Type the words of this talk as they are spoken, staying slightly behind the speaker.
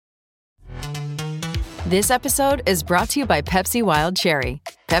This episode is brought to you by Pepsi Wild Cherry.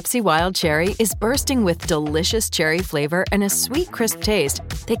 Pepsi Wild Cherry is bursting with delicious cherry flavor and a sweet, crisp taste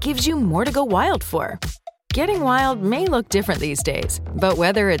that gives you more to go wild for. Getting wild may look different these days, but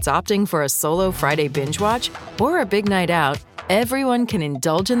whether it's opting for a solo Friday binge watch or a big night out, everyone can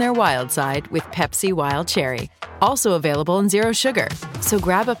indulge in their wild side with Pepsi Wild Cherry. Also available in Zero Sugar. So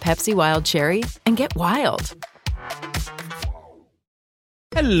grab a Pepsi Wild Cherry and get wild.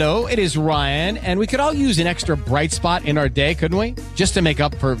 Hello, it is Ryan, and we could all use an extra bright spot in our day, couldn't we? Just to make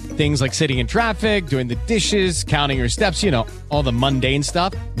up for things like sitting in traffic, doing the dishes, counting your steps, you know, all the mundane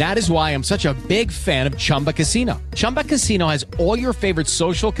stuff. That is why I'm such a big fan of Chumba Casino. Chumba Casino has all your favorite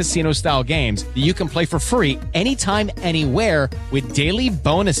social casino-style games that you can play for free anytime, anywhere with daily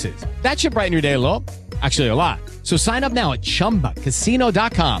bonuses. That should brighten your day a little. Actually, a lot. So sign up now at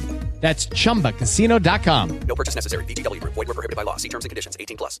ChumbaCasino.com. That's ChumbaCasino.com. No purchase necessary. VGW Group. Void where prohibited by law. See terms and conditions.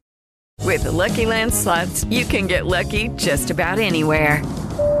 18+. With the Lucky Land Slots, you can get lucky just about anywhere.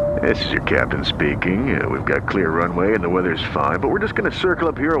 This is your captain speaking. We've got clear runway and the weather's fine, but we're just going to circle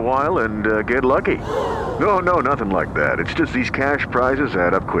up here a while and get lucky. No, nothing like that. It's just these cash prizes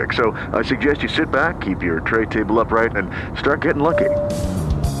add up quick. So I suggest you sit back, keep your tray table upright, and start getting lucky.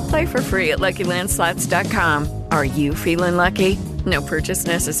 Play for free at LuckyLandSlots.com. Are you feeling lucky? No purchase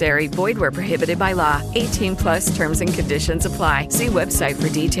necessary. Void where prohibited by law. 18+ terms and conditions apply. See website for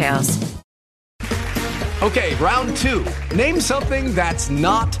details. Okay, round two. Name something that's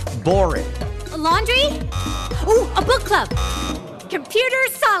not boring. A laundry? Ooh, a book club. Computer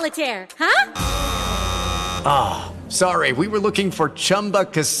solitaire, huh? Ah, sorry, we were looking for Chumba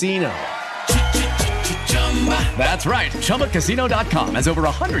Casino. That's right. ChumbaCasino.com has over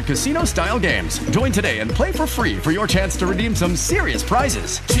 100 casino-style games. Join today and play for free for your chance to redeem some serious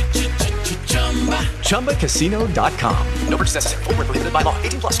prizes. ChumbaCasino.com. No purchase necessary. Void where prohibited by law.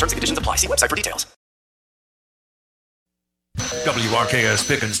 18+. Terms and conditions apply. See website for details. WRKS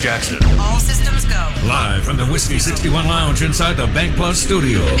Pickens Jackson. All systems go. Live from the Whiskey 61 Lounge inside the Bank Plus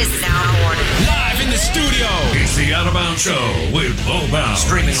studio. This is Out of Order. Live in the studio. It's the Out of Bounds Show with Bo Bounds.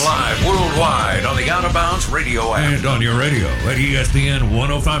 Streaming live worldwide on the Out of Bounds radio app. And on your radio at ESPN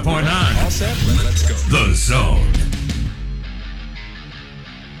 105.9. All set? Let's go. The Zone.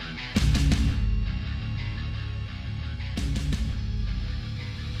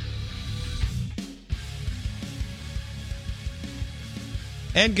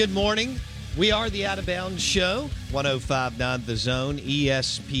 And good morning. We are the Out of Bounds Show, 105.9 The Zone,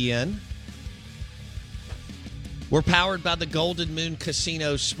 ESPN. We're powered by the Golden Moon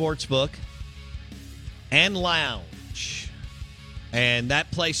Casino Sportsbook and Lounge. And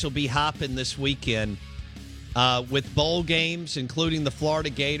that place will be hopping this weekend with bowl games, including the Florida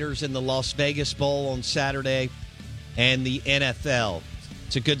Gators and the Las Vegas Bowl on Saturday and the NFL.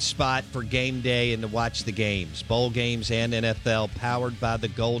 It's a good spot for game day and to watch the games. Bowl games and NFL, powered by the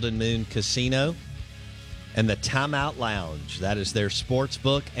Golden Moon Casino and the Timeout Lounge. That is their sports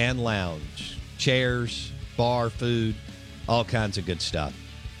book and lounge. Chairs, bar, food, all kinds of good stuff.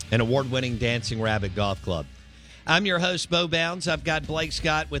 An award-winning Dancing Rabbit Golf Club. I'm your host, Bo Bounds. I've got Blake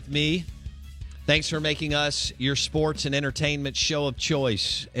Scott with me. Thanks for making us your sports and entertainment show of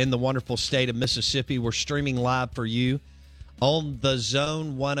choice in the wonderful state of Mississippi. We're streaming live for you on the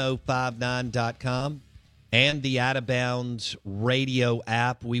Zone1059.com and the Out of Bounds radio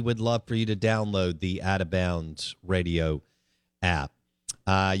app. We would love for you to download the Out of Bounds radio app.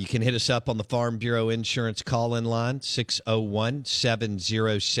 You can hit us up on the Farm Bureau Insurance call-in line,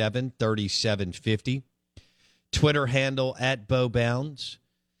 601-707-3750. Twitter handle at Bo Bounds.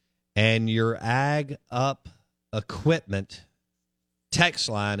 And your Ag Up Equipment text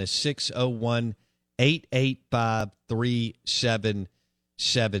line is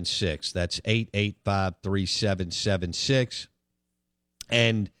 601-885-3776. That's 885-3776.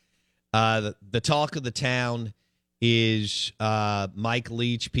 And the talk of the town is Mike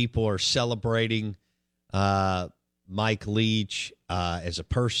Leach. People are celebrating Mike Leach as a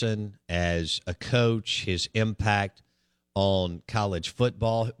person, as a coach, his impact on college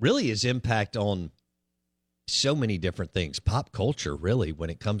football, really his impact on so many different things, pop culture, really, when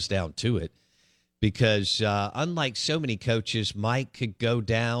it comes down to it. Because unlike so many coaches, Mike could go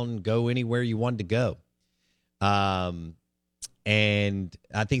anywhere you wanted to go. And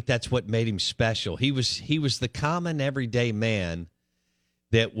I think that's what made him special. He was the common everyday man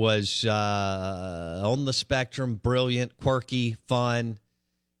that was on the spectrum, brilliant, quirky, fun.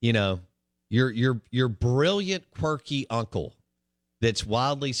 You know, your brilliant, quirky uncle that's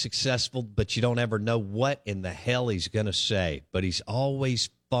wildly successful, but you don't ever know what in the hell he's going to say. But he's always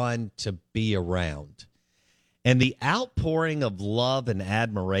fun to be around. And the outpouring of love and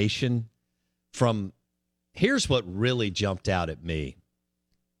admiration from here's what really jumped out at me.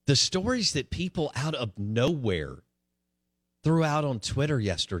 The stories that people out of nowhere threw out on Twitter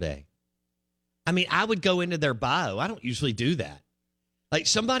yesterday. I mean, I would go into their bio. I don't usually do that. Like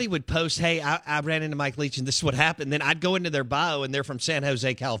somebody would post, hey, I ran into Mike Leach and this is what happened. Then I'd go into their bio and they're from San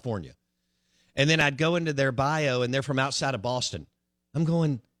Jose, California. And then I'd go into their bio and they're from outside of Boston. I'm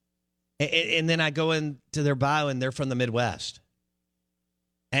going, and then I go into their bio and they're from the Midwest.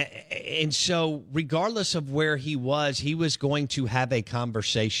 And so regardless of where he was going to have a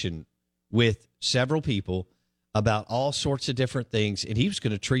conversation with several people about all sorts of different things. And he was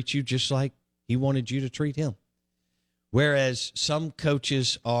going to treat you just like he wanted you to treat him. Whereas some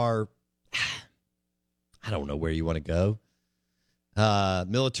coaches are, I don't know where you want to go,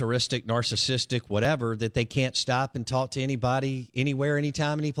 militaristic, narcissistic, whatever, that they can't stop and talk to anybody, anywhere,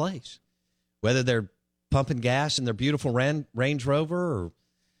 anytime, any place. Whether they're pumping gas in their beautiful Range Rover or,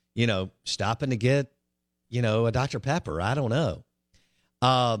 stopping to get, a Dr. Pepper. I don't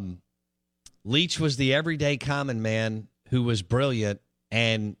know. Leach was the everyday common man who was brilliant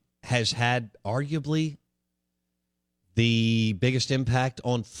and has had arguably the biggest impact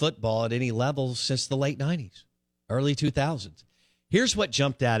on football at any level since the late 90s, early 2000s. Here's what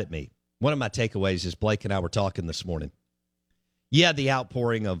jumped out at me. One of my takeaways is Blake and I were talking this morning. Yeah, the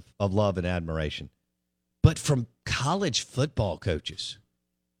outpouring of love and admiration, but from college football coaches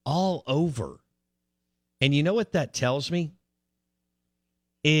all over. And you know what that tells me?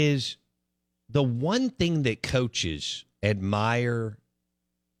 Is the one thing that coaches admire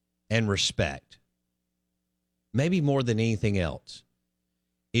and respect, maybe more than anything else,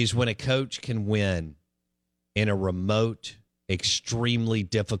 is when a coach can win in a remote, extremely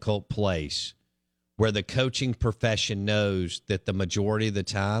difficult place where the coaching profession knows that the majority of the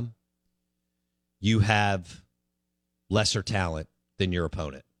time you have lesser talent than your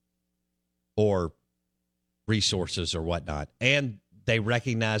opponent or resources or whatnot. And they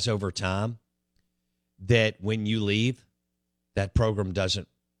recognize over time that when you leave, that program doesn't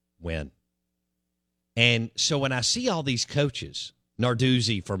win. And so when I see all these coaches,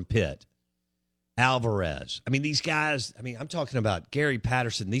 Narduzzi from Pitt, Alvarez, these guys, I'm talking about Gary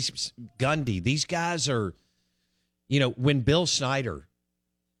Patterson, these Gundy, these guys are, when Bill Snyder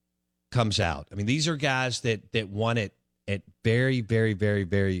comes out, these are guys that won it at very, very, very,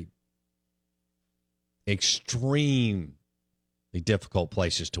 very extremely difficult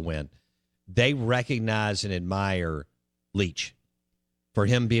places to win. They recognize and admire Leach for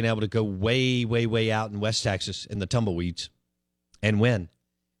him being able to go way, way, way out in West Texas in the tumbleweeds and win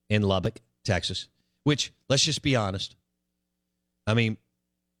in Lubbock, Texas, which, let's just be honest,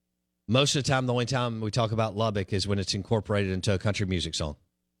 most of the time, the only time we talk about Lubbock is when it's incorporated into a country music song.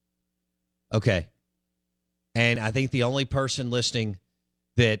 Okay. And I think the only person listening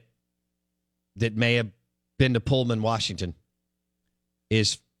that may have been to Pullman, Washington,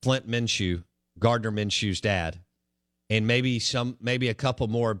 is Flint Minshew, Gardner Minshew's dad. And maybe a couple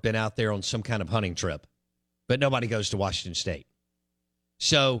more have been out there on some kind of hunting trip. But nobody goes to Washington State.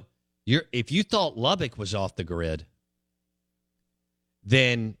 So if you thought Lubbock was off the grid,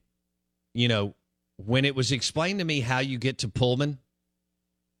 then, when it was explained to me how you get to Pullman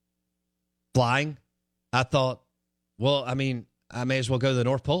flying, I thought, well, I may as well go to the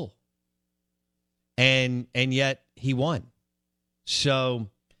North Pole. And yet he won. So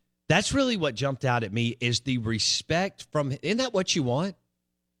that's really what jumped out at me is the respect from, isn't that what you want?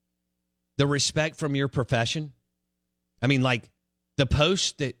 The respect from your profession. Like the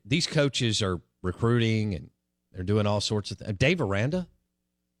post that these coaches are recruiting and they're doing all sorts of things. Dave Aranda.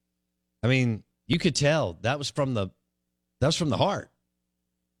 You could tell that was from the heart.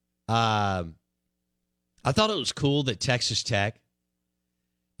 I thought it was cool that Texas Tech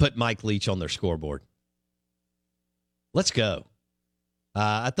put Mike Leach on their scoreboard. Let's go.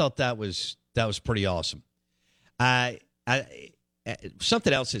 I thought that was pretty awesome.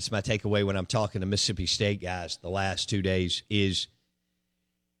 Something else that's my takeaway when I'm talking to Mississippi State guys the last 2 days is,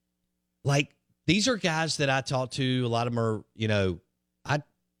 these are guys that I talk to. A lot of them are,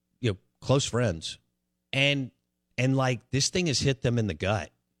 close friends. And this thing has hit them in the gut.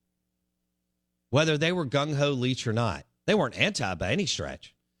 Whether they were gung-ho Leach or not. They weren't anti by any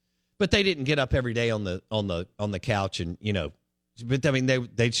stretch. But they didn't get up every day on the couch and, but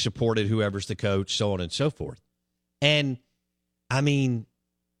they supported whoever's the coach, so on and so forth. And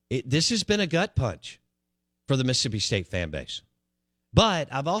this has been a gut punch for the Mississippi State fan base. But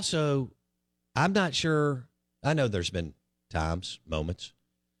I'm not sure. I know there's been moments.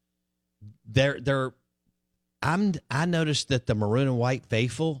 I noticed that the maroon and white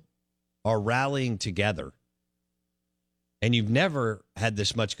faithful are rallying together. And you've never had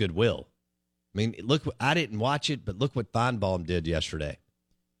this much goodwill I mean, look, I didn't watch it, but look what Feinbaum did yesterday.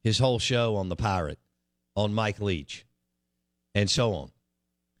 His whole show on the Pirate, on Mike Leach, and so on.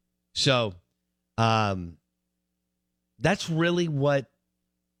 So, that's really what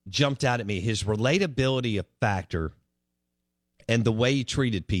jumped out at me. His relatability factor and the way he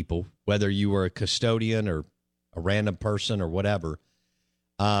treated people, whether you were a custodian or a random person or whatever.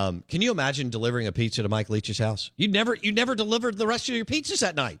 Can you imagine delivering a pizza to Mike Leach's house? You never delivered the rest of your pizzas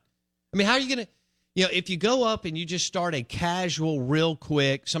that night. I mean, how are you going to, if you go up and you just start a casual, real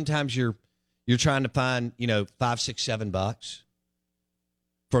quick, sometimes you're trying to find, $5, $6, $7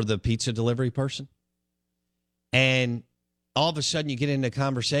 for the pizza delivery person. And all of a sudden you get into a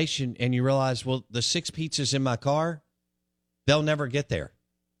conversation and you realize, well, the 6 pizzas in my car, they'll never get there.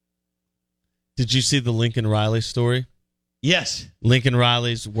 Did you see the Lincoln Riley story? Yes. Lincoln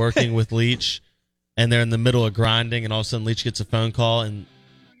Riley's working with Leach, and they're in the middle of grinding, and all of a sudden Leach gets a phone call, and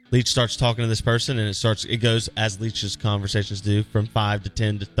Leach starts talking to this person, and it goes, as Leach's conversations do, from 5 to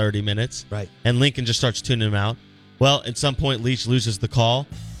 10 to 30 minutes. Right. And Lincoln just starts tuning him out. Well, at some point, Leach loses the call.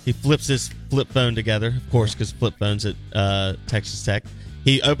 He flips his flip phone together, of course, because flip phone's at Texas Tech.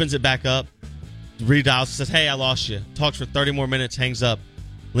 He opens it back up, redials, says, "Hey, I lost you." Talks for 30 more minutes, hangs up.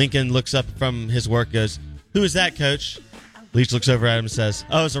 Lincoln looks up from his work, goes, "Who is that, Coach?" Leach looks over at him and says,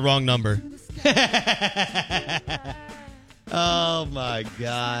 "Oh, it's the wrong number." Oh, my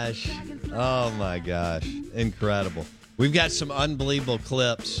gosh. Oh, my gosh. Incredible. We've got some unbelievable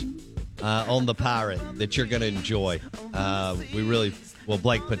clips on the Pirate that you're going to enjoy.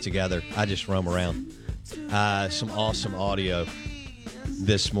 Blake put together. I just roam around. Some awesome audio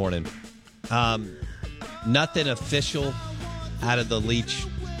this morning. Nothing official out of the Leach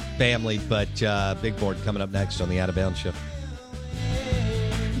family, but Big Board coming up next on the Out of Bounds Show.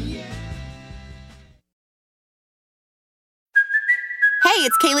 Hey,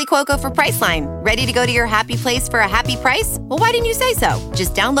 it's Kaylee Cuoco for Priceline. Ready to go to your happy place for a happy price? Well, why didn't you say so?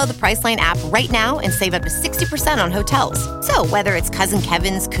 Just download the Priceline app right now and save up to 60% on hotels. So whether it's Cousin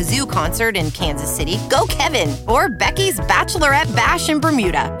Kevin's Kazoo Concert in Kansas City, go Kevin, or Becky's Bachelorette Bash in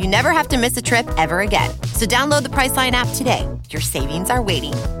Bermuda, you never have to miss a trip ever again. So download the Priceline app today. Your savings are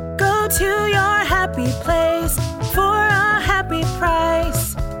waiting. Go to your happy place for a happy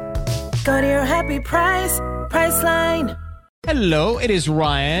price. Go to your happy price, Priceline. Hello, it is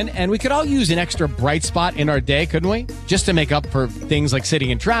Ryan, and we could all use an extra bright spot in our day, couldn't we? Just to make up for things like sitting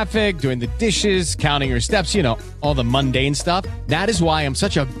in traffic, doing the dishes, counting your steps, all the mundane stuff. That is why I'm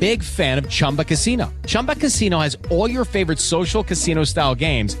such a big fan of Chumba Casino. Chumba Casino has all your favorite social casino-style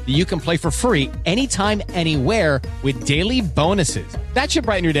games that you can play for free anytime, anywhere with daily bonuses. That should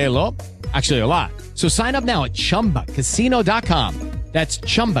brighten your day a little. Actually, a lot. So sign up now at ChumbaCasino.com. That's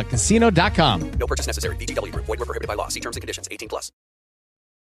ChumbaCasino.com. No purchase necessary. VGW Group. Void where prohibited by law. See terms and conditions. 18+.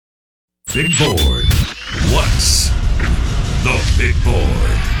 Big Board. What's the Big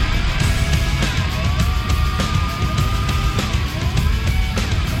Board?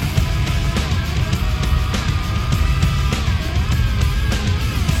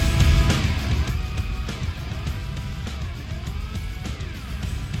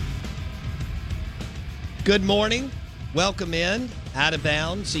 Good morning. Welcome in. Out of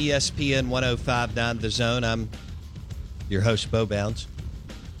Bounds, ESPN 105.9 The Zone. I'm your host, Bo Bounds.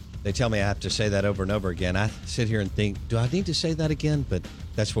 They tell me I have to say that over and over again. I sit here and think, do I need to say that again? But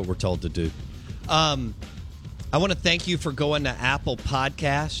that's what we're told to do. I want to thank you for going to Apple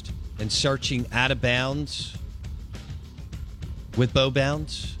Podcast and searching Out of Bounds with Bo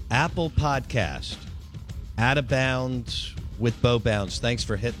Bounds. Apple Podcast, Out of Bounds with Bo Bounds. Thanks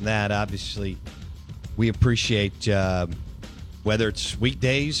for hitting that. Obviously, we appreciate whether it's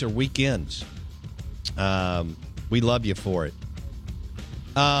weekdays or weekends. We love you for it.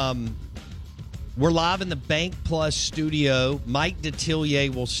 We're live in the Bank Plus studio. Mike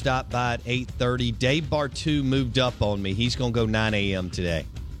Detillier will stop by at 8:30. Dave Bartoo moved up on me. He's going to go 9 a.m. today.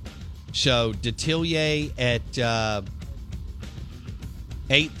 So Detillier at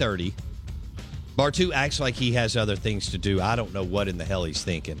 8:30. Bartoo acts like he has other things to do. I don't know what in the hell he's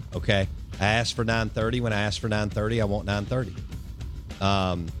thinking, okay? I asked for 9:30. When I asked for 9:30, I want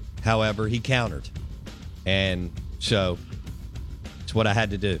 9:30. However, he countered. And so it's what I had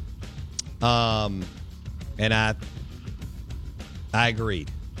to do. And I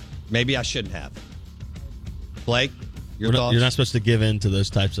agreed. Maybe I shouldn't have. Blake, your thoughts? You're not supposed to give in to those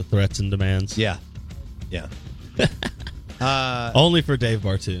types of threats and demands. Yeah. Only for Dave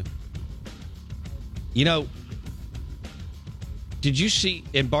Bartoo. Did you see,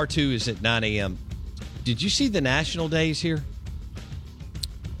 and Bartoo is at 9 a.m., did you see the national days here?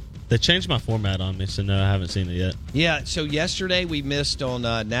 They changed my format on me, so no, I haven't seen it yet. Yeah, so yesterday we missed on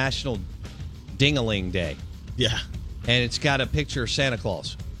National Ding-a-Ling Day. Yeah. And it's got a picture of Santa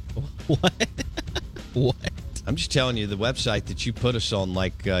Claus. What? What? I'm just telling you, the website that you put us on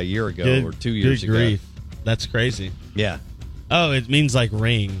like a year ago or 2 years ago. Grief. That's crazy. Yeah. Oh, it means like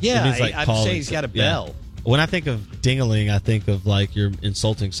ring. Yeah, it means like I'm calling. saying he's got a bell. Yeah. When I think of ding-a-ling, I think of like you're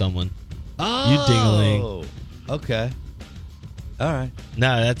insulting someone. Oh. You ding-a-ling. Okay. All right.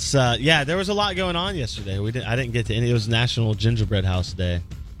 No, that's there was a lot going on yesterday. I didn't get to any. It was National Gingerbread House Day.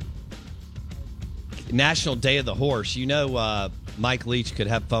 National Day of the Horse. You know, Mike Leach could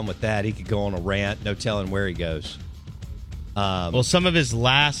have fun with that. He could go on a rant, no telling where he goes. Well, some of his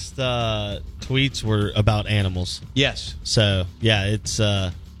last tweets were about animals. Yes. So yeah,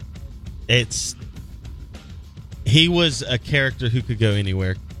 it's he was a character who could go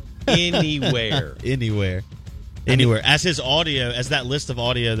anywhere. Anywhere. Anywhere. As his audio, as that list of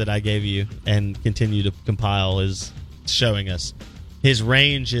audio that I gave you and continue to compile is showing us, his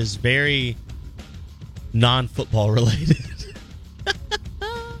range is very non-football related.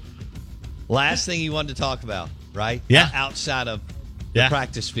 Last thing you wanted to talk about, right? Yeah. Outside of the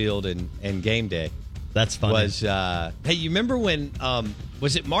practice field and game day. That's funny. Was, hey, you remember when,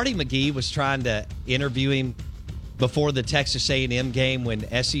 was it Marty McGee was trying to interview him before the Texas A&M game when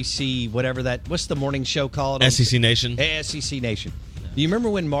SEC, whatever that, what's the morning show called? SEC Nation. SEC Nation. Do you remember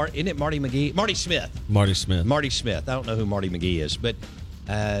when, isn't it Marty McGee? Marty Smith. Marty Smith. I don't know who Marty McGee is, but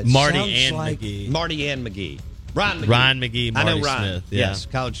Marty and McGee. Marty and McGee. Ryan McGee, Marty I know Ryan. Smith. Yeah. Yes,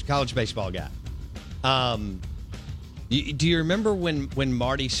 college baseball guy. Do you remember when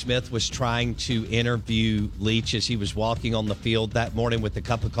Marty Smith was trying to interview Leach as he was walking on the field that morning with a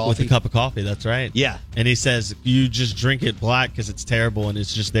cup of coffee? With a cup of coffee, that's right. Yeah. And he says, you just drink it black because it's terrible and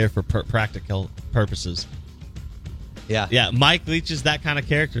it's just there for practical purposes. Yeah. Yeah, Mike Leach is that kind of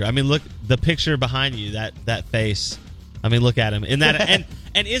character. I mean, look, the picture behind you, that face. I mean, look at him.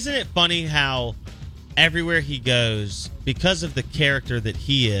 And isn't it funny how everywhere he goes, because of the character that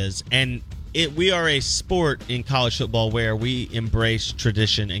he is, and we are a sport in college football where we embrace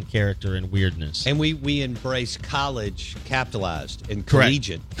tradition and character and weirdness. And we embrace college capitalized and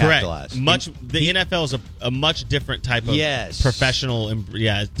collegiate capitalized. The NFL is a much different type of professional,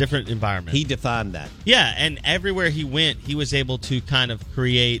 different environment. He defined that. Yeah, and everywhere he went, he was able to kind of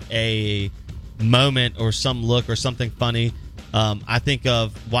create a moment or some look or something funny. I think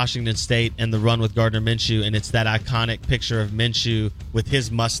of Washington State and the run with Gardner Minshew, and it's that iconic picture of Minshew with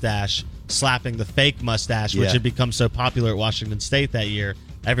his mustache slapping the fake mustache, which had become so popular at Washington State that year.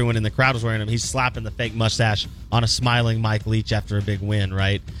 Everyone in the crowd was wearing them. He's slapping the fake mustache on a smiling Mike Leach after a big win,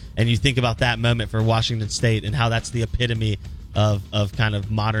 right? And you think about that moment for Washington State and how that's the epitome of kind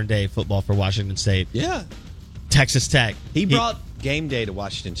of modern-day football for Washington State. Yeah. Texas Tech. He brought game day to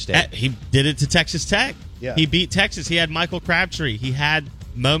Washington State. He did it to Texas Tech. Yeah. He beat Texas. He had Michael Crabtree. He had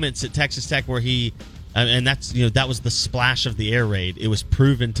moments at Texas Tech where he... and that's that was the splash of the air raid. It was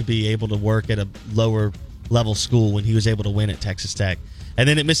proven to be able to work at a lower level school when he was able to win at Texas Tech. And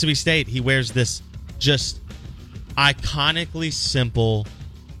then at Mississippi State, he wears this just iconically simple,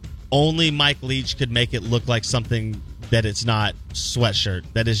 only Mike Leach could make it look like something that it's not, sweatshirt.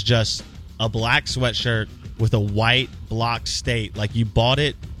 That is just a black sweatshirt with a white block state. Like you bought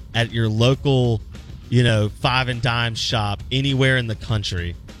it at your local, five and dime shop anywhere in the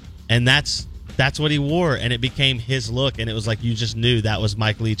country. And that's what he wore, and it became his look, and it was like you just knew that was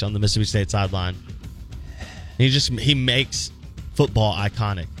Mike Leach on the Mississippi State sideline. He makes football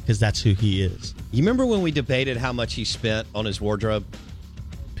iconic because that's who he is. You remember when we debated how much he spent on his wardrobe?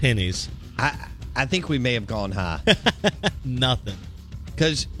 Pennies. I think we may have gone high. Nothing.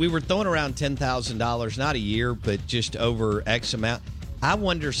 Because we were throwing around $10,000, not a year, but just over X amount. I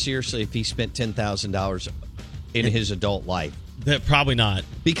wonder seriously if he spent $10,000 in his adult life. Probably not.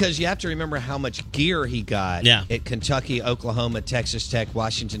 Because you have to remember how much gear he got at Kentucky, Oklahoma, Texas Tech,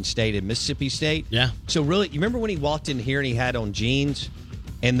 Washington State, and Mississippi State. Yeah. So really, you remember when he walked in here and he had on jeans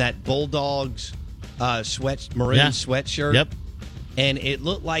and that Bulldogs maroon sweatshirt? Yep. And it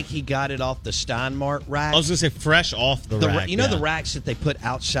looked like he got it off the Steinmart rack. I was going to say fresh off the rack. You know the racks that they put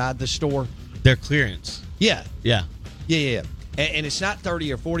outside the store? They're clearance. Yeah. Yeah. Yeah. And it's not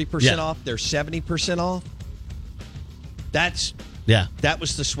 30 or 40% off. They're 70% off. That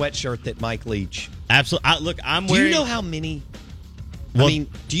was the sweatshirt that Mike Leach. Absolutely. Look, I'm wearing. Do you know how many? Well,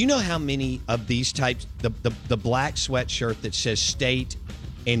 do you know how many of these types, the black sweatshirt that says State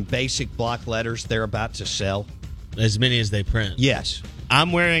in basic block letters, they're about to sell? As many as they print. Yes.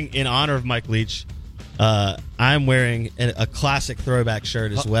 I'm wearing, in honor of Mike Leach, I'm wearing a classic throwback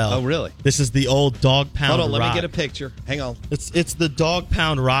shirt as well. Oh, really? This is the old Dog Pound Rock. Hold on, let me get a picture. Hang on. It's the Dog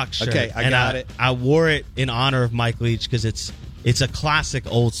Pound Rock shirt. Okay, I got it. I wore it in honor of Mike Leach because it's It's a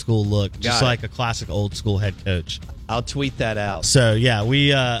classic old school look, just Got it. like a classic old school head coach. I'll tweet that out. So yeah, we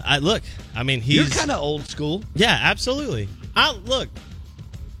he's You're kind of old school. Yeah, absolutely. Look,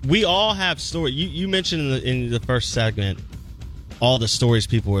 we all have stories. You mentioned in the first segment all the stories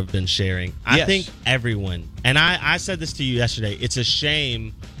people have been sharing. I Yes. think everyone, and I said this to you yesterday, it's a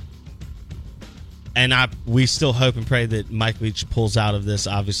shame, and we still hope and pray that Mike Leach pulls out of this.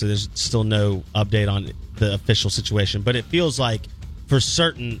 Obviously, there's still no update on the official situation, but it feels like for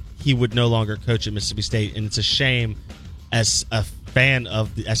certain he would no longer coach at Mississippi State, and it's a shame as a fan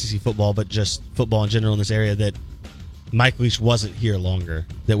of the SEC football, but just football in general in this area, that Mike Leach wasn't here longer,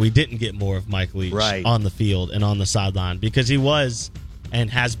 that we didn't get more of Mike Leach on the field and on the sideline, because he was and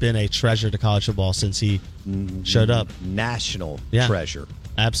has been a treasure to college football since he showed up. National treasure.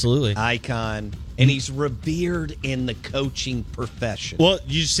 Absolutely. Icon. And he's revered in the coaching profession. Well,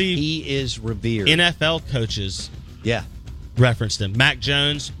 you see, he is revered. NFL coaches referenced him. Mac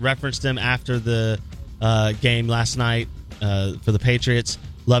Jones referenced him after the game last night for the Patriots.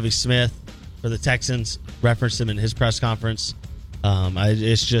 Lovie Smith for the Texans referenced him in his press conference.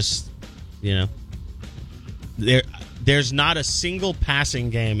 It's just, there's not a single passing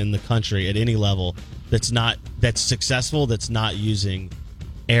game in the country at any level that's successful that's not using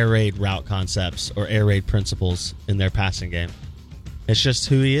air raid route concepts or air raid principles in their passing game. It's just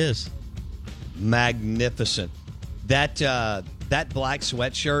who he is. Magnificent. That black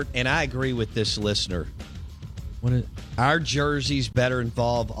sweatshirt, and I agree with this listener. Our jerseys better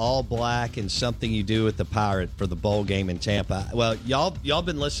involve all black and something you do with the Pirate for the bowl game in Tampa. Well, y'all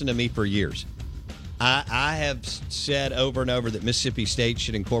been listening to me for years. I have said over and over that Mississippi State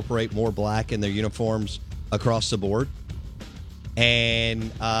should incorporate more black in their uniforms across the board.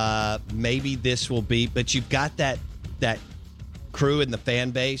 And maybe this will be, but you've got that crew in the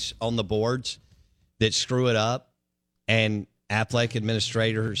fan base on the boards that screw it up, and athletic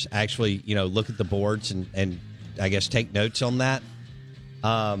administrators actually, look at the boards and I guess take notes on that.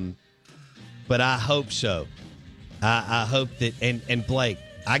 But I hope so. I hope that, and Blake,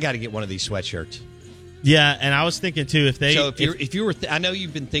 I got to get one of these sweatshirts. Yeah, and I was thinking too, if you were, I know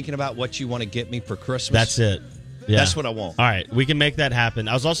you've been thinking about what you want to get me for Christmas. That's it. Yeah. That's what I want. All right, we can make that happen.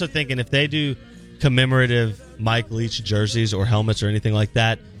 I was also thinking if they do commemorative Mike Leach jerseys or helmets or anything like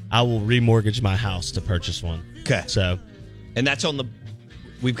that, I will remortgage my house to purchase one. Okay. So, and that's on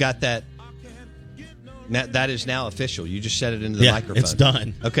we've got that. That is now official. You just set it into the microphone. It's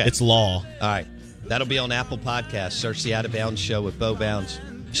done. Okay. It's law. All right. That'll be on Apple Podcasts. Search the Out of Bounds Show with Bo Bounds.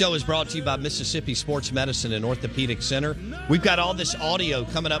 Show is brought to you by Mississippi Sports Medicine and Orthopedic Center. We've got all this audio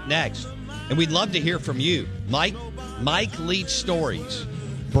coming up next, and we'd love to hear from you. Mike Leach stories.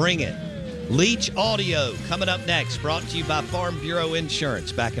 Bring it. Leach audio coming up next, brought to you by Farm Bureau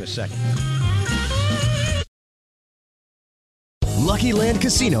Insurance. Back in a second. Lucky Land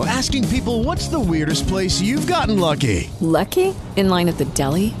Casino, asking people, what's the weirdest place you've gotten lucky? Lucky? In line at the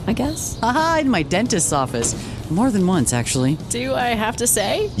deli, I guess? Aha, in my dentist's office. More than once, actually. Do I have to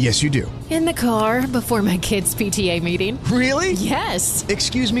say? Yes, you do. In the car before my kids' PTA meeting. Really? Yes.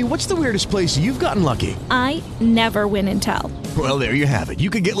 Excuse me, what's the weirdest place you've gotten lucky? I never win and tell. Well, there you have it. You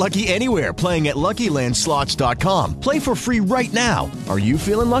can get lucky anywhere, playing at LuckyLandSlots.com. Play for free right now. Are you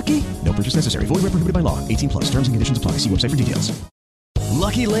feeling lucky? No purchase necessary. Void where prohibited by law. 18+. Terms and conditions apply. See website for details.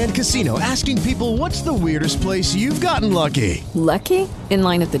 Lucky Land Casino, asking people, what's the weirdest place you've gotten lucky? Lucky? In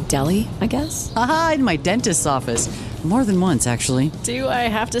line at the deli, I guess? Aha, in my dentist's office. More than once, actually. Do I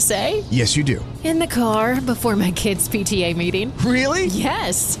have to say? Yes, you do. In the car before my kids' PTA meeting. Really?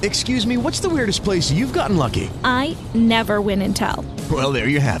 Yes. Excuse me, what's the weirdest place you've gotten lucky? I never win and tell. Well, there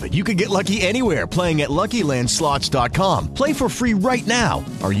you have it. You can get lucky anywhere, playing at LuckyLandSlots.com. Play for free right now.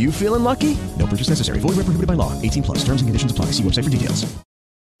 Are you feeling lucky? No purchase necessary. Void where prohibited by law. 18+. Terms and conditions apply. See website for details.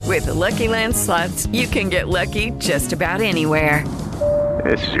 With the Lucky Land Slots, you can get lucky just about anywhere.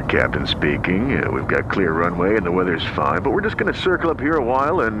 This is your captain speaking. We've got clear runway and the weather's fine, but we're just going to circle up here a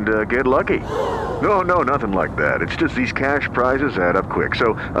while and get lucky. No, nothing like that. It's just these cash prizes add up quick.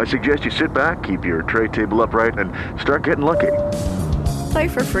 So I suggest you sit back, keep your tray table upright, and start getting lucky. Play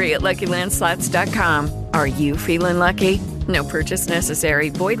for free at LuckyLandSlots.com. Are you feeling lucky? No purchase necessary.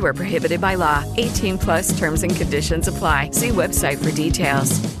 Void where prohibited by law. 18+ terms and conditions apply. See website for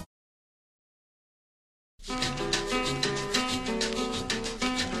details.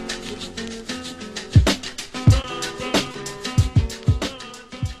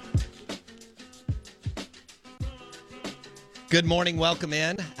 Good morning. Welcome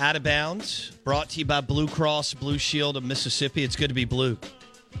in. Out of Bounds, brought to you by Blue Cross Blue Shield of Mississippi. It's good to be blue.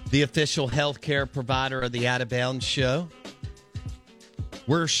 The official healthcare provider of the Out of Bounds show.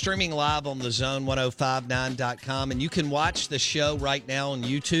 We're streaming live on the zone1059.com, and you can watch the show right now on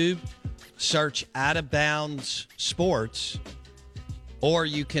YouTube. Search Out of Bounds Sports, or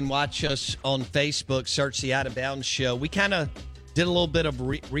you can watch us on Facebook. Search the Out of Bounds Show. We kind of did a little bit of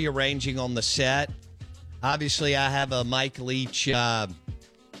rearranging on the set. Obviously, I have a Mike Leach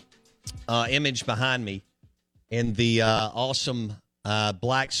image behind me in the awesome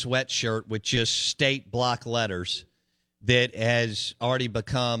black sweatshirt with just state block letters that has already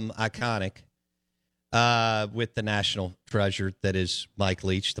become iconic with the national treasure that is Mike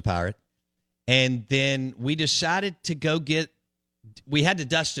Leach, the Pirate. And then we decided to we had to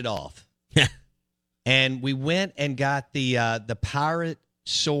dust it off. And we went and got the Pirate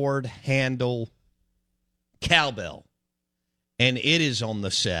sword handle cowbell. And it is on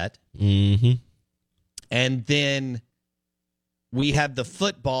the set. Mm-hmm. And then we have the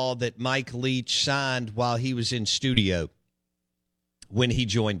football that Mike Leach signed while he was in studio when he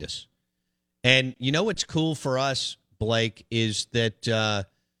joined us. And you know what's cool for us, Blake, is that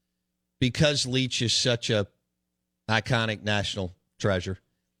because Leach is such a iconic national treasure,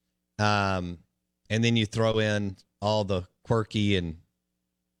 and then you throw in all the quirky and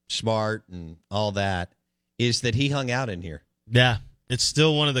smart and all that, is that he hung out in here. Yeah, it's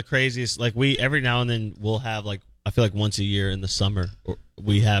still one of the craziest. Like, every now and then we'll have, like, I feel like once a year in the summer,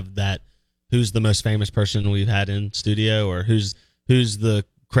 we have that who's the most famous person we've had in studio, or who's the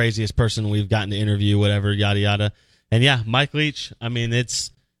craziest person we've gotten to interview, whatever, yada, yada. And yeah, Mike Leach, I mean, it's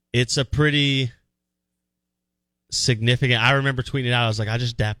a pretty significant. I remember tweeting it out. I was like, I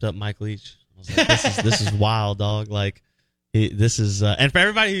just dapped up Mike Leach. I was like, this is wild, dog. Like, this is, and for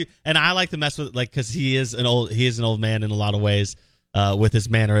everybody and I like to mess with, like, because he is an old man in a lot of ways, with his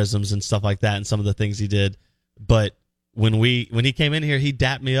mannerisms and stuff like that, and some of the things he did. But when he came in here, he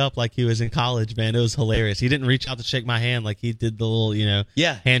dapped me up like he was in college, man. It was hilarious. He didn't reach out to shake my hand like he did the little,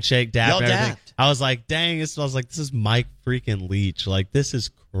 handshake, dap, and everything. Dapped. I was like, dang, this is Mike freaking Leach. Like, this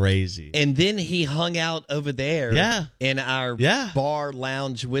is crazy. And then he hung out over there in our bar,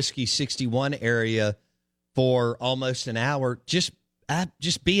 lounge, Whiskey 61 area for almost an hour, just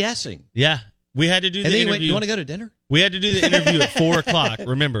BSing. Yeah. We had to do the interview. Went, you want to go to dinner? We had to do the interview at 4 o'clock.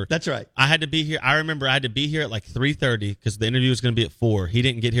 Remember? That's right. I had to be here. I remember I had to be here at like 3:30 because the interview was going to be at 4. He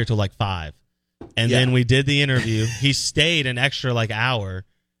didn't get here till like 5. And then we did the interview. He stayed an extra like hour.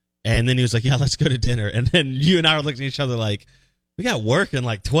 And then he was like, yeah, let's go to dinner. And then you and I were looking at each other like, we got work in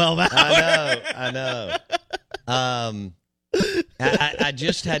like 12 hours. I know. I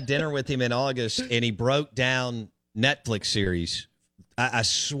just had dinner with him in August, and he broke down Netflix series. I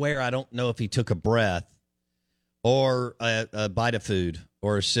swear I don't know if he took a breath or a bite of food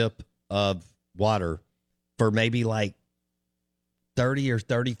or a sip of water for maybe like 30 or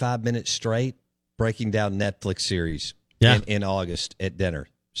 35 minutes straight, breaking down Netflix series in August at dinner.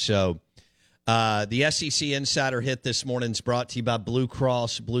 So the SEC Insider Hit this morning is brought to you by Blue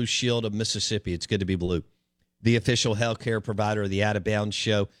Cross Blue Shield of Mississippi. It's good to be blue. The official healthcare provider of the Out of Bounds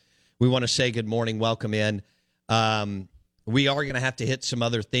Show. We want to say good morning, welcome in. We are going to have to hit some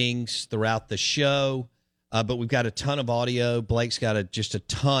other things throughout the show, but we've got a ton of audio. Blake's got just a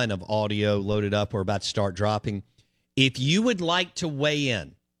ton of audio loaded up. We're about to start dropping. If you would like to weigh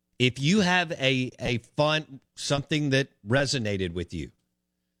in, if you have a fun, something that resonated with you,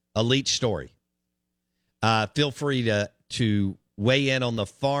 a Leach story, feel free to weigh in on the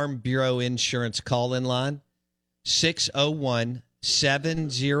Farm Bureau Insurance call-in line,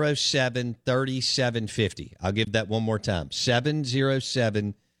 601-707-3750. I'll give that one more time,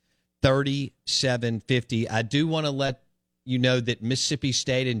 707-3750. I do want to let you know that Mississippi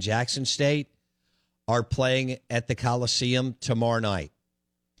State and Jackson State are playing at the Coliseum tomorrow night.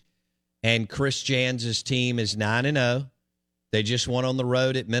 And Chris Jans' team is 9-0. They just won on the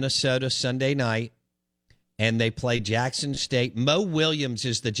road at Minnesota Sunday night. And they play Jackson State. Mo Williams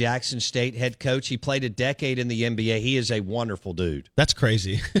is the Jackson State head coach. He played a decade in the NBA. He is a wonderful dude. That's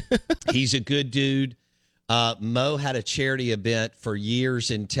crazy. He's a good dude. Mo had a charity event for years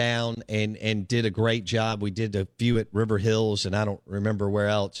in town and did a great job. We did a few at River Hills, and I don't remember where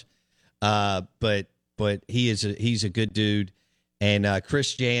else. But he's a good dude. And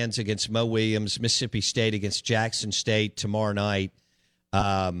Chris Jans against Mo Williams, Mississippi State against Jackson State tomorrow night.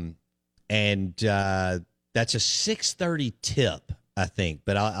 That's a 6:30 tip, I think,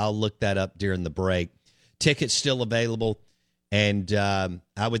 but I'll look that up during the break. Tickets still available, and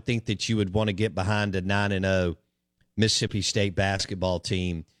I would think that you would want to get behind a 9-0 Mississippi State basketball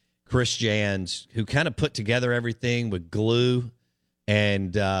team. Chris Jans, who kind of put together everything with glue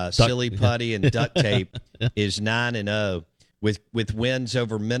and silly putty and duct tape, is 9-0 with wins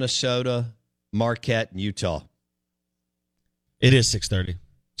over Minnesota, Marquette, and Utah. It is 6:30.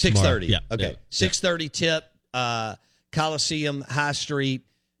 6:30. Yeah. Okay. 6:30 tip. Coliseum, High Street,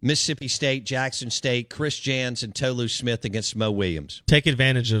 Mississippi State, Jackson State, Chris Jans, and Tolu Smith against Mo Williams. Take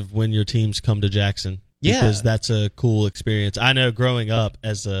advantage of when your teams come to Jackson. Yeah. Because that's a cool experience. I know growing up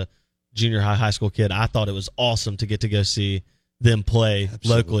as a junior high school kid, I thought it was awesome to get to go see them play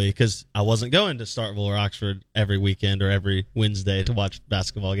locally because I wasn't going to Starkville or Oxford every weekend or every Wednesday to watch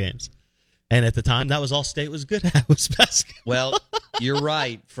basketball games. And at the time, that was all State was good at was basketball. Well, you're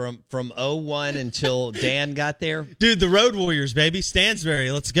right. From 01 until Dan got there. Dude, the Road Warriors, baby.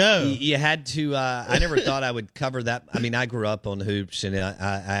 Stansbury, let's go. You had to I never thought I would cover that. I mean, I grew up on hoops, and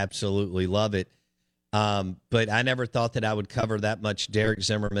I absolutely love it. But I never thought that I would cover that much Derek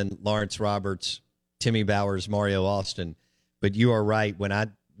Zimmerman, Lawrence Roberts, Timmy Bowers, Mario Austin. But you are right.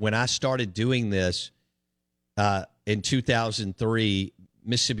 When I started doing this in 2003,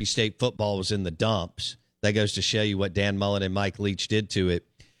 Mississippi State football was in the dumps. That goes to show you what Dan Mullen and Mike Leach did to it.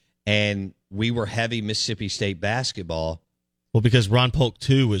 And we were heavy Mississippi State basketball. Well, because Ron Polk,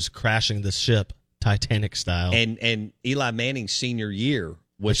 too, was crashing the ship, Titanic style. And Eli Manning's senior year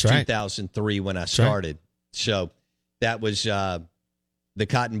was 2003 when I started. Right. So that was the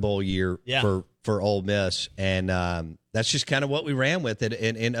Cotton Bowl year for Ole Miss. And that's just kind of what we ran with it.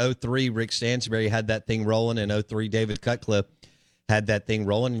 In 03, Rick Stansbury had that thing rolling. In 03, David Cutcliffe had that thing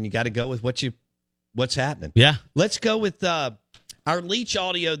rolling. And you got to go with what's happening. Yeah. Let's go with our Leach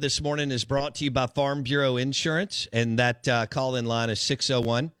audio this morning is brought to you by Farm Bureau Insurance. And that call-in line is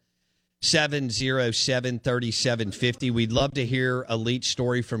 601-707-3750. We'd love to hear a Leach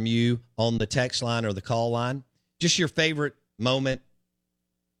story from you on the text line or the call line. Just your favorite moment,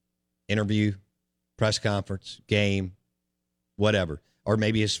 interview, press conference, game, whatever. Or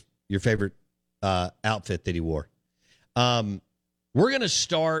maybe it's your favorite outfit that he wore. We're going to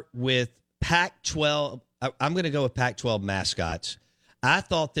start with Pac-12. I'm going to go with Pac-12 mascots. I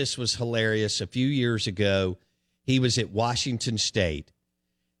thought this was hilarious. A few years ago, he was at Washington State.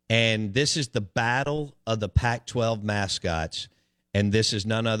 And this is the battle of the Pac-12 mascots. And this is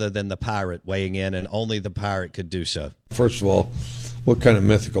none other than the Pirate weighing in, and only the Pirate could do so. First of all, what kind of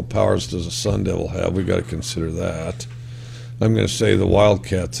mythical powers does a Sun Devil have? We've got to consider that. I'm going to say the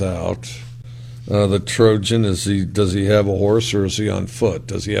Wildcat's out. The Trojan, does he have a horse or is he on foot?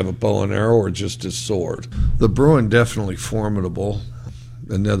 Does he have a bow and arrow or just his sword? The Bruin, definitely formidable.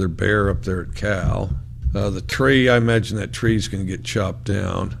 Another bear up there at Cal. The tree, I imagine that tree's going to get chopped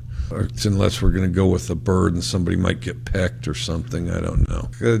down. Unless we're going to go with the bird and somebody might get pecked or something. I don't know.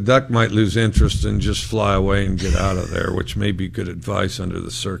 The duck might lose interest and just fly away and get out of there, which may be good advice under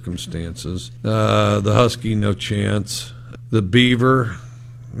the circumstances. The husky, no chance. The beaver,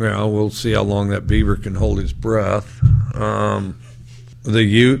 we'll see how long that beaver can hold his breath. The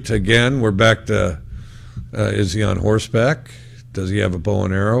ute, again, we're back to, is he on horseback? Does he have a bow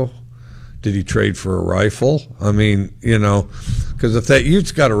and arrow? Did he trade for a rifle? I mean, because if that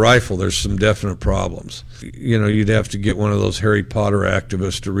ute's got a rifle, there's some definite problems. You'd have to get one of those Harry Potter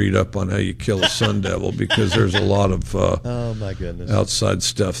activists to read up on how you kill a Sun Devil because there's a lot of oh my goodness, outside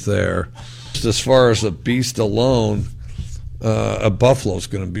stuff there. As far as a beast alone, a buffalo's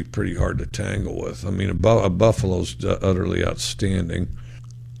going to be pretty hard to tangle with. I mean, a buffalo's utterly outstanding.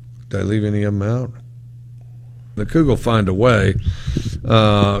 Did I leave any of them out? The Cougar will find a way.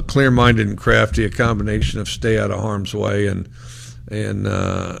 Clear-minded and crafty, a combination of stay out of harm's way and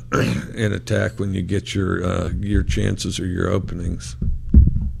attack when you get your chances or your openings.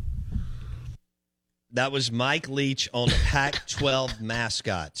 That was Mike Leach on Pac-12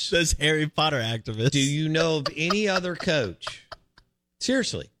 mascots. Those Harry Potter activists. Do you know of any other coach?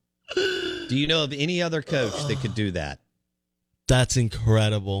 Seriously. Do you know of any other coach that could do that? That's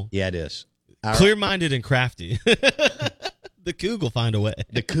incredible. Yeah, it is. Clear-minded and crafty. The Coug will find a way.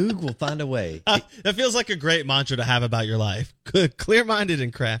 The Coug will find a way. That feels like a great mantra to have about your life. Clear-minded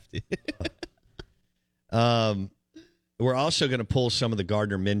and crafty. We're also going to pull some of the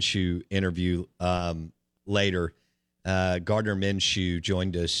Gardner Minshew interview later. Gardner Minshew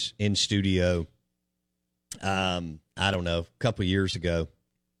joined us in studio, I don't know, a couple years ago.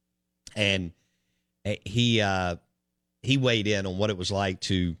 And he weighed in on what it was like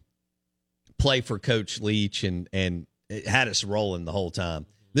to play for Coach Leach, and it had us rolling the whole time.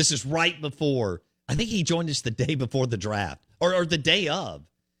 This is right before, I think he joined us the day before the draft, or the day of.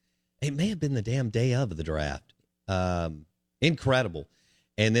 It may have been the damn day of the draft. Incredible.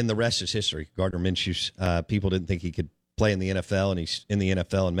 And then the rest is history. Gardner Minshew, people didn't think he could play in the NFL, and he's in the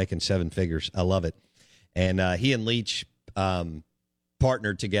NFL and making seven figures. I love it. And he and Leach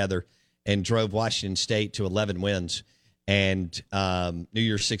partnered together and drove Washington State to 11 wins and New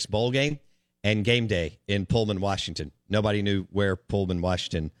Year's Six bowl game. and game day in Pullman, Washington. Nobody knew where Pullman,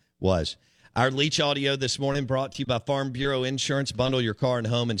 Washington was. Our Leach audio this morning brought to you by Farm Bureau Insurance. Bundle your car and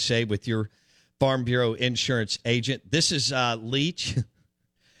home and save with your Farm Bureau Insurance agent. This is Leach.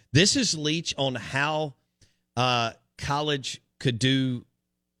 This is Leach on how college could do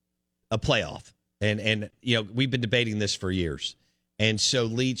a playoff. And we've been debating this for years. And so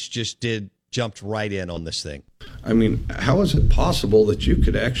Leach just jumped right in on this thing. I mean, how is it possible that you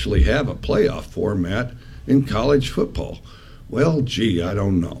could actually have a playoff format in college football? Well, gee, I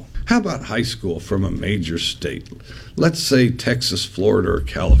don't know. How about high school from a major state? Let's say Texas, Florida, or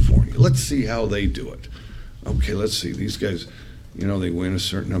California. Let's see how they do it. Okay, let's see. These guys, they win a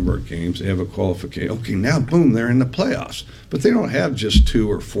certain number of games. They have a qualification. Okay, now, boom, they're in the playoffs. But they don't have just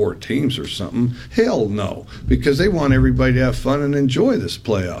 2 or 4 teams or something. Hell no, because they want everybody to have fun and enjoy this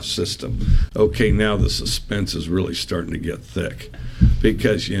playoff system. Okay, now the suspense is really starting to get thick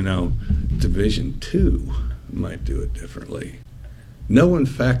because, Division II might do it differently. No, in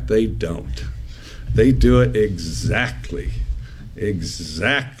fact, they don't. They do it exactly,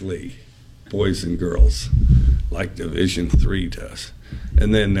 boys and girls, like Division III does.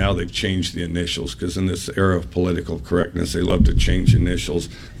 And then now they've changed the initials because in this era of political correctness, they love to change initials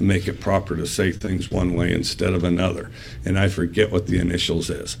and make it proper to say things one way instead of another. And I forget what the initials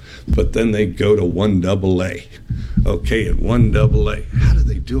is. But then they go to 1AA. Okay, at 1AA. How do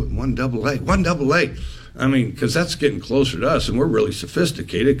they do it in 1AA? 1AA. I mean, because that's getting closer to us, and we're really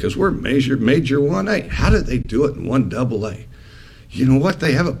sophisticated because we're major 1A. How do they do it in 1AA? You know what?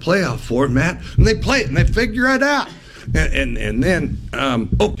 They have a playoff format, and they play it, and they figure it out. And then,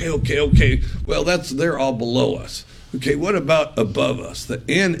 okay. Well, they're all below us. Okay, what about above us? The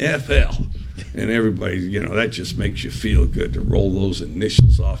NFL. And everybody, that just makes you feel good to roll those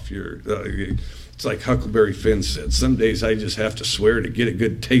initials off your... it's like Huckleberry Finn said, some days I just have to swear to get a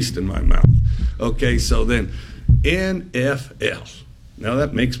good taste in my mouth. Okay, so then NFL. Now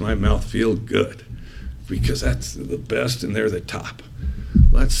that makes my mouth feel good because that's the best and they're the top.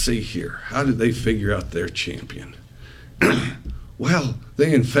 Let's see here. How did they figure out their champion? Well,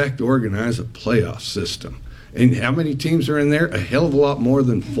 they in fact organize a playoff system. And how many teams are in there? A hell of a lot more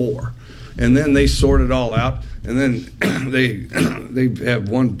than 4. And then they sort it all out, and then they have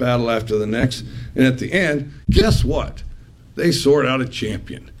one battle after the next. And at the end, guess what? They sort out a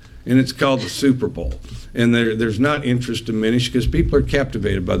champion, and it's called the Super Bowl. And there's not interest diminished because people are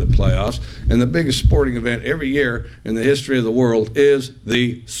captivated by the playoffs. And the biggest sporting event every year in the history of the world is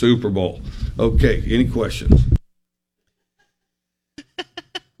the Super Bowl. Okay, any questions?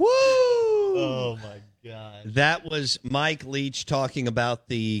 Woo! Oh, my God. That was Mike Leach talking about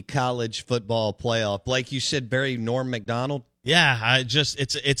the college football playoff. Blake, you said very Norm Macdonald? Yeah,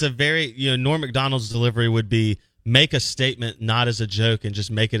 it's a very, Norm Macdonald's delivery would be make a statement not as a joke and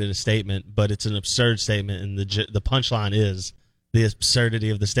just make it a statement, but it's an absurd statement, and the punchline is the absurdity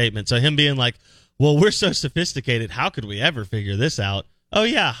of the statement. So him being like, well, we're so sophisticated, how could we ever figure this out? Oh,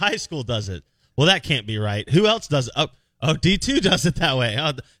 yeah, high school does it. Well, that can't be right. Who else does it? Oh, D2 does it that way.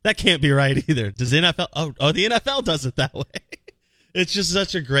 Oh, that can't be right either. Does the NFL? Oh, the NFL does it that way. It's just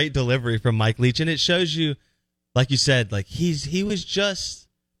such a great delivery from Mike Leach, and it shows you, like you said, like he was just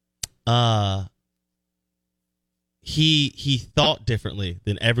he thought differently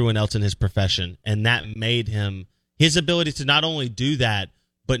than everyone else in his profession, and that made him his ability to not only do that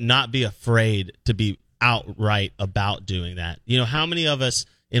but not be afraid to be outright about doing that. How many of us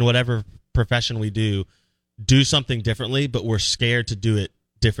in whatever profession we do something differently, but we're scared to do it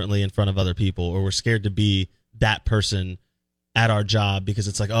differently in front of other people, or we're scared to be that person at our job because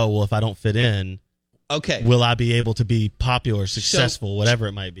it's like, oh, well, if I don't fit in, okay, will I be able to be popular, successful, whatever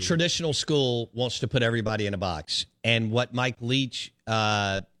it might be? Traditional school wants to put everybody in a box, and what Mike Leach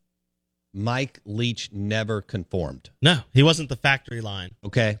never conformed. No, he wasn't the factory line.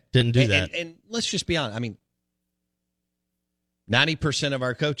 Okay, didn't do that. And let's just be honest. I mean, 90% of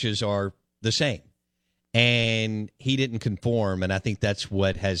our coaches are the same. And he didn't conform, and I think that's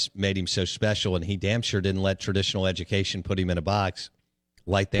what has made him so special. And he damn sure didn't let traditional education put him in a box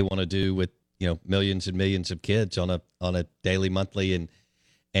like they want to do with millions and millions of kids on a daily, monthly,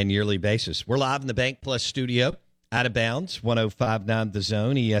 and yearly basis. We're live in the Bank Plus studio, Out of Bounds, 105.9 The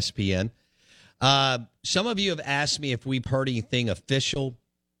Zone, ESPN. Some of you have asked me if we've heard anything official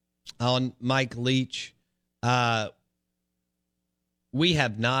on Mike Leach. We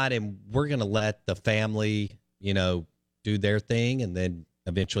have not, and we're going to let the family, do their thing, and then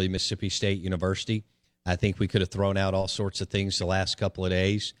eventually Mississippi State University. I think we could have thrown out all sorts of things the last couple of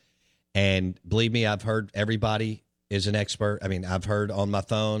days. And believe me, I've heard everybody is an expert. I mean, I've heard on my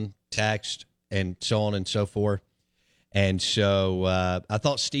phone, text, and so on and so forth. And so I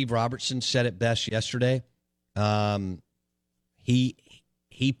thought Steve Robertson said it best yesterday.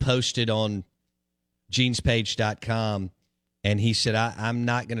 He posted on genespage.com, and he said, I'm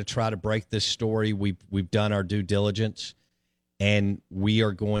not going to try to break this story. We've done our due diligence, and we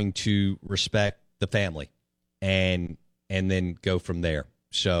are going to respect the family and then go from there.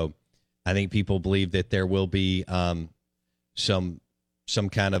 So I think people believe that there will be some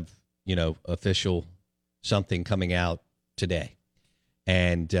kind of, official something coming out today.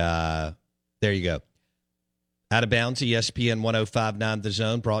 And there you go. Out of Bounds, ESPN 105.9 The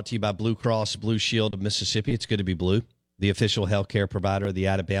Zone, brought to you by Blue Cross Blue Shield of Mississippi. It's good to be blue, the official healthcare provider of the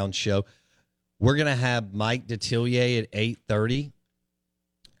Out of Bounds show. We're going to have Mike Detillier at 8:30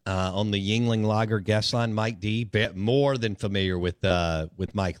 on the Yuengling Lager guest line. Mike D, more than familiar with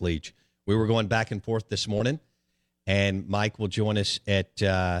Mike Leach. We were going back and forth this morning, and Mike will join us at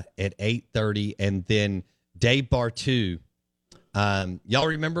 8:30, and then Dave Bartoo. Y'all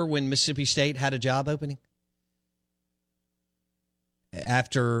remember when Mississippi State had a job opening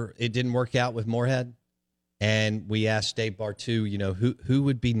after it didn't work out with Moorhead? And we asked Dave Bartoo, who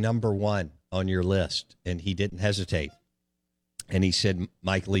would be number one on your list? And he didn't hesitate. And he said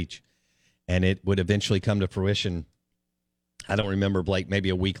Mike Leach. And it would eventually come to fruition. I don't remember, Blake, maybe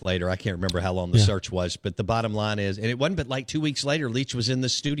a week later. I can't remember how long the search was. But the bottom line is, and it wasn't but like 2 weeks later, Leach was in the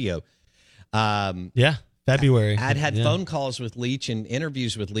studio. February. I'd had phone calls with Leach and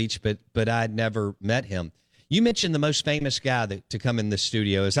interviews with Leach, but I'd never met him. You mentioned the most famous guy to come in the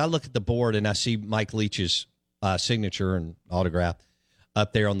studio. As I look at the board and I see Mike Leach's signature and autograph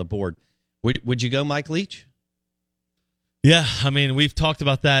up there on the board, would you go Mike Leach? Yeah, I mean, we've talked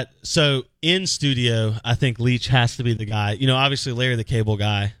about that. So in studio, I think Leach has to be the guy. Obviously Larry the Cable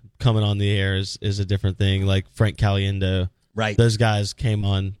Guy coming on the air is a different thing, like Frank Caliendo. Right. Those guys came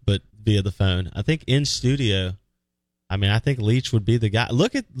on, but via the phone. I think in studio, I think Leach would be the guy.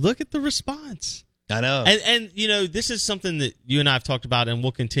 Look at the response. I know. And this is something that you and I have talked about, and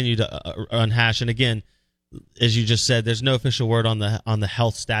we'll continue to unhash. And again, as you just said, there's no official word on the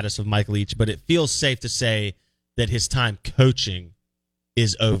health status of Mike Leach, but it feels safe to say that his time coaching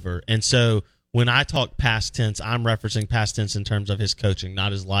is over. And so when I talk past tense, I'm referencing past tense in terms of his coaching,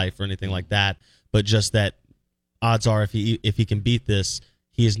 not his life or anything like that, but just that odds are if he can beat this,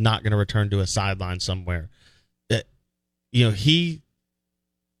 he is not going to return to a sideline somewhere.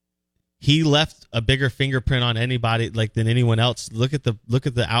 He left a bigger fingerprint on anybody than anyone else. Look at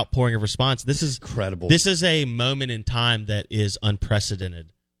the outpouring of response. This is incredible. This is a moment in time that is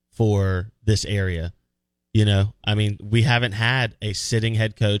unprecedented for this area. We haven't had a sitting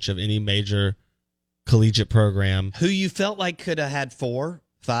head coach of any major collegiate program who you felt like could have had 4,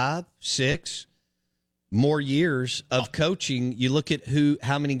 5, 6 more years of coaching. You look at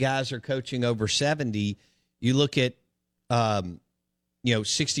how many guys are coaching over 70. You look at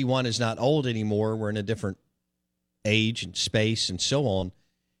 61 is not old anymore. We're in a different age and space and so on.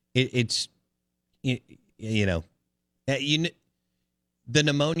 The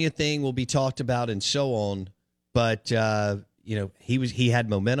pneumonia thing will be talked about and so on, but he had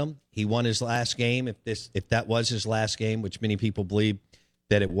momentum. He won his last game. If that was his last game, which many people believe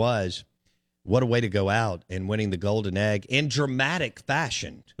that it was, what a way to go out and winning the Golden Egg in dramatic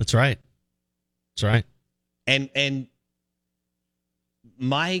fashion. That's right. And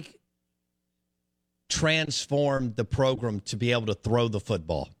Mike transformed the program to be able to throw the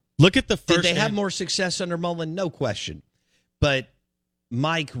football. Look at the first. Did they have more success under Mullen? No question. But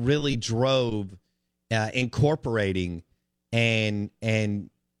Mike really drove incorporating and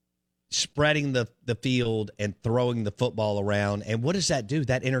spreading the field and throwing the football around. And what does that do?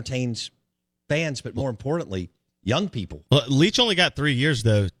 That entertains fans, but more importantly, young people. Well, Leach only got 3 years,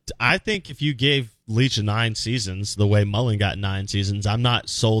 though. I think if you gave Leach 9 seasons, the way Mullen got 9 seasons, I'm not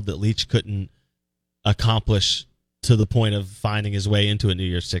sold that Leach couldn't accomplish to the point of finding his way into a New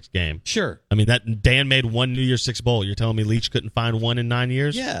Year's Six game. Sure. That Dan made one New Year's Six bowl. You're telling me Leach couldn't find one in 9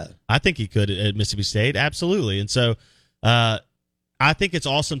 years? Yeah. I think he could at Mississippi State. Absolutely. And so I think it's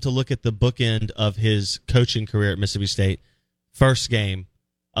awesome to look at the bookend of his coaching career at Mississippi State. First game,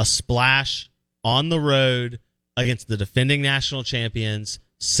 a splash on the road against the defending national champions,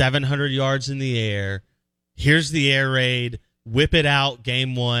 700 yards in the air. Here's the air raid. Whip it out,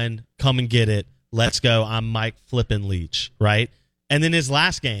 game 1. Come and get it. Let's go. I'm Mike flippin' Leach, right? And then his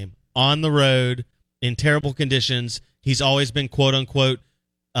last game, on the road, in terrible conditions. He's always been, quote-unquote,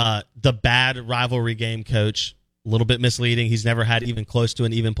 the bad rivalry game coach. A little bit misleading. He's never had even close to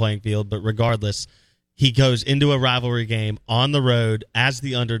an even playing field. But regardless, he goes into a rivalry game on the road as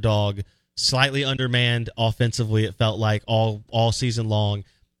the underdog, slightly undermanned offensively, it felt like, all season long.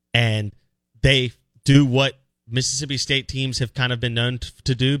 And they do what Mississippi State teams have kind of been known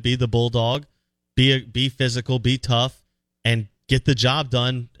to do, be the bulldog, be physical, be tough, and get the job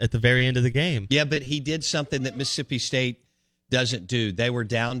done at the very end of the game. Yeah, but he did something that Mississippi State doesn't do. They were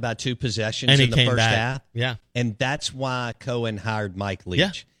down by 2 possessions And he in the came first back. half. Yeah. And that's why Cohen hired Mike Leach.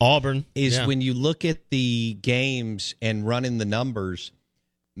 Yeah, Auburn. Is Yeah. when you look at the games and running the numbers,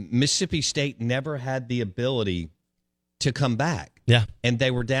 Mississippi State never had the ability to come back. Yeah. And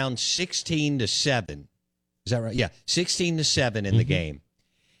they were down 16-7. Is that right? Yeah, 16-7 in the game.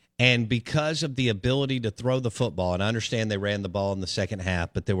 And because of the ability to throw the football, and I understand they ran the ball in the second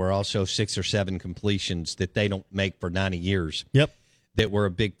half, but there were also 6 or 7 completions that they don't make for 90 years. Yep. That were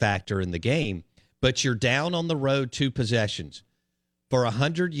a big factor in the game. But you're down on the road 2 possessions. For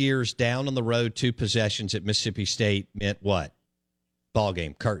 100 years, down on the road 2 possessions at Mississippi State meant what? Ball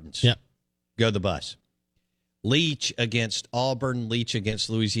game, curtains. Yep. Go the bus. Leach against Auburn, Leach against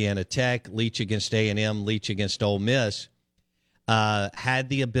Louisiana Tech, Leach against A&M, Leach against Ole Miss. Had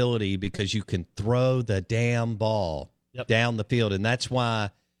the ability, because you can throw the damn ball down the field. And that's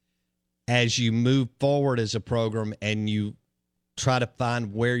why as you move forward as a program and you try to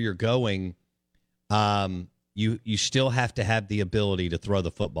find where you're going, you still have to have the ability to throw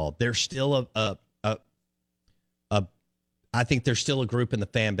the football. There's still I think there's still a group in the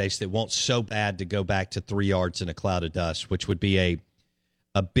fan base that wants so bad to go back to 3 yards in a cloud of dust, which would be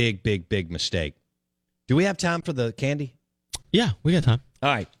a big, big, big mistake. Do we have time for the candy? Yeah, we got time. All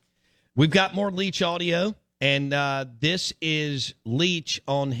right. We've got more Leach audio, and this is Leach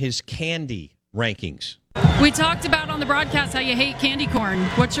on his candy rankings. We talked about on the broadcast how you hate candy corn.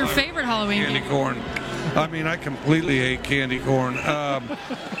 What's your favorite Halloween candy candy? Corn? I mean, I completely hate candy corn.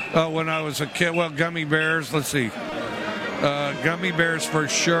 When I was a kid, well, gummy bears, let's see. Gummy bears for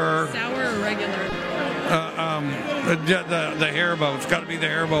sure. Sour or regular? The Haribo. It's got to be the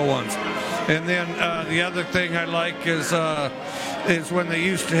Haribo ones. And then the other thing I like is when they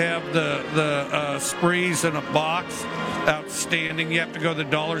used to have the sprees in a box. Outstanding. You have to go to the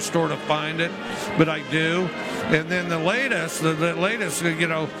dollar store to find it, but I do. And then the latest,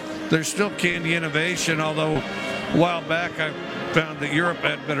 there's still candy innovation, although a while back I found that Europe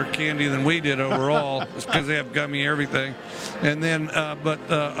had better candy than we did overall. It's because they have gummy everything. And then,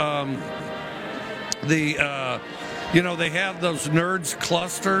 they have those Nerds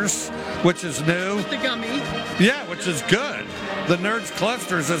clusters, which is new. The gummy. Yeah, which is good. The Nerds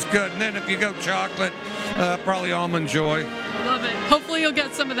clusters is good. And then if you go chocolate, probably Almond Joy. Love it. Hopefully you'll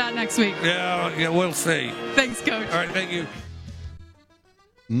get some of that next week. Yeah, we'll see. Thanks, Coach. All right, thank you.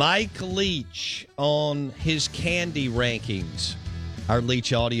 Mike Leach on his candy rankings. Our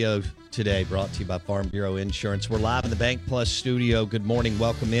Leach audio today brought to you by Farm Bureau Insurance. We're live in the Bank Plus studio. Good morning.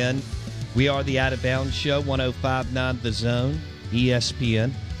 Welcome in. We are the Out of Bounds Show, 105.9 The Zone,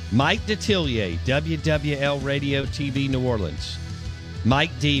 ESPN. Mike Detillier, WWL Radio TV New Orleans.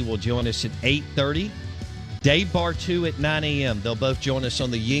 Mike D will join us at 8:30. Dave Bartu at 9 a.m. They'll both join us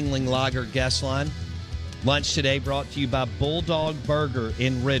on the Yingling Lager guest line. Lunch today brought to you by Bulldog Burger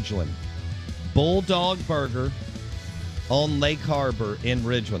in Ridgeland. Bulldog Burger on Lake Harbor in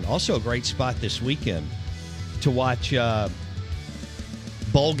Ridgeland. Also a great spot this weekend to watch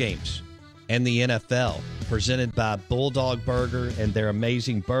bowl games and the NFL, presented by Bulldog Burger and their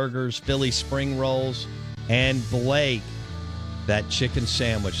amazing burgers, Philly spring rolls, and Blake, that chicken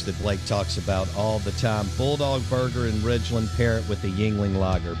sandwich that Blake talks about all the time. Bulldog Burger in Ridgeland, pair it with the Yingling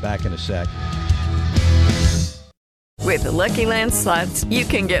Lager. Back in a sec. With the Lucky Land Slots, you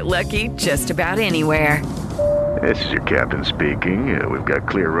can get lucky just about anywhere. This is your captain speaking. We've got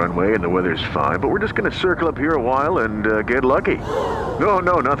clear runway and the weather's fine, but we're just going to circle up here a while and get lucky. No,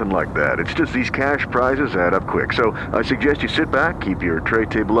 nothing like that. It's just these cash prizes add up quick. So I suggest you sit back, keep your tray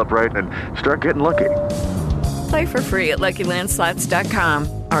table upright, and start getting lucky. Play for free at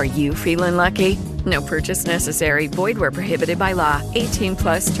LuckyLandSlots.com. Are you feeling lucky? No purchase necessary. Void where prohibited by law.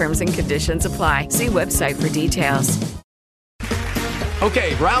 18+ terms and conditions apply. See website for details.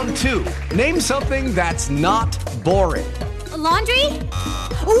 Okay, round 2. Name something that's not boring. A laundry?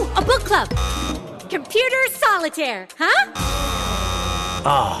 Ooh, a book club. Computer solitaire, huh?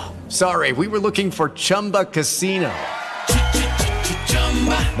 Ah, sorry, we were looking for Chumba Casino.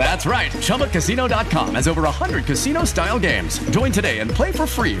 That's right. ChumbaCasino.com has over 100 casino-style games. Join today and play for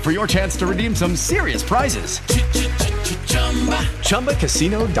free for your chance to redeem some serious prizes.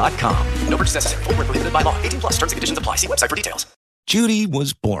 ChumbaCasino.com. No purchase necessary. Void where prohibited by law. 18+ terms and conditions apply. See website for details. Judy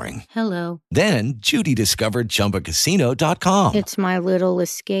was boring. Hello. Then Judy discovered ChumbaCasino.com. It's my little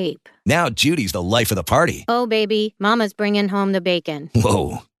escape. Now Judy's the life of the party. Oh, baby, mama's bringing home the bacon.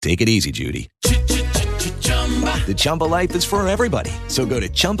 Whoa, take it easy, Judy. The Chumba life is for everybody. So go to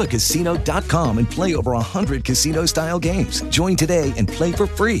ChumbaCasino.com and play over 100 casino-style games. Join today and play for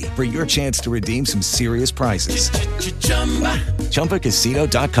free for your chance to redeem some serious prizes.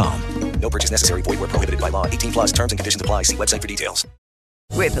 ChumbaCasino.com. No purchase necessary. Void where prohibited by law. 18 plus terms and conditions apply. See website for details.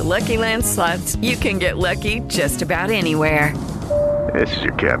 With the Lucky Land Slots, you can get lucky just about anywhere. This is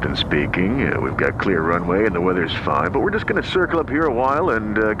your captain speaking. We've got clear runway and the weather's fine, but we're just going to circle up here a while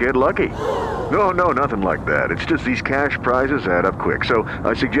and get lucky. No, nothing like that. It's just these cash prizes add up quick. So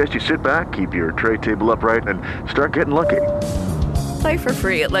I suggest you sit back, keep your tray table upright, and start getting lucky. Play for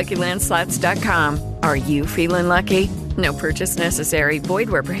free at LuckyLandSlots.com. Are you feeling lucky? No purchase necessary. Void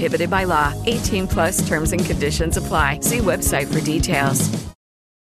where prohibited by law. 18 plus terms and conditions apply. See website for details.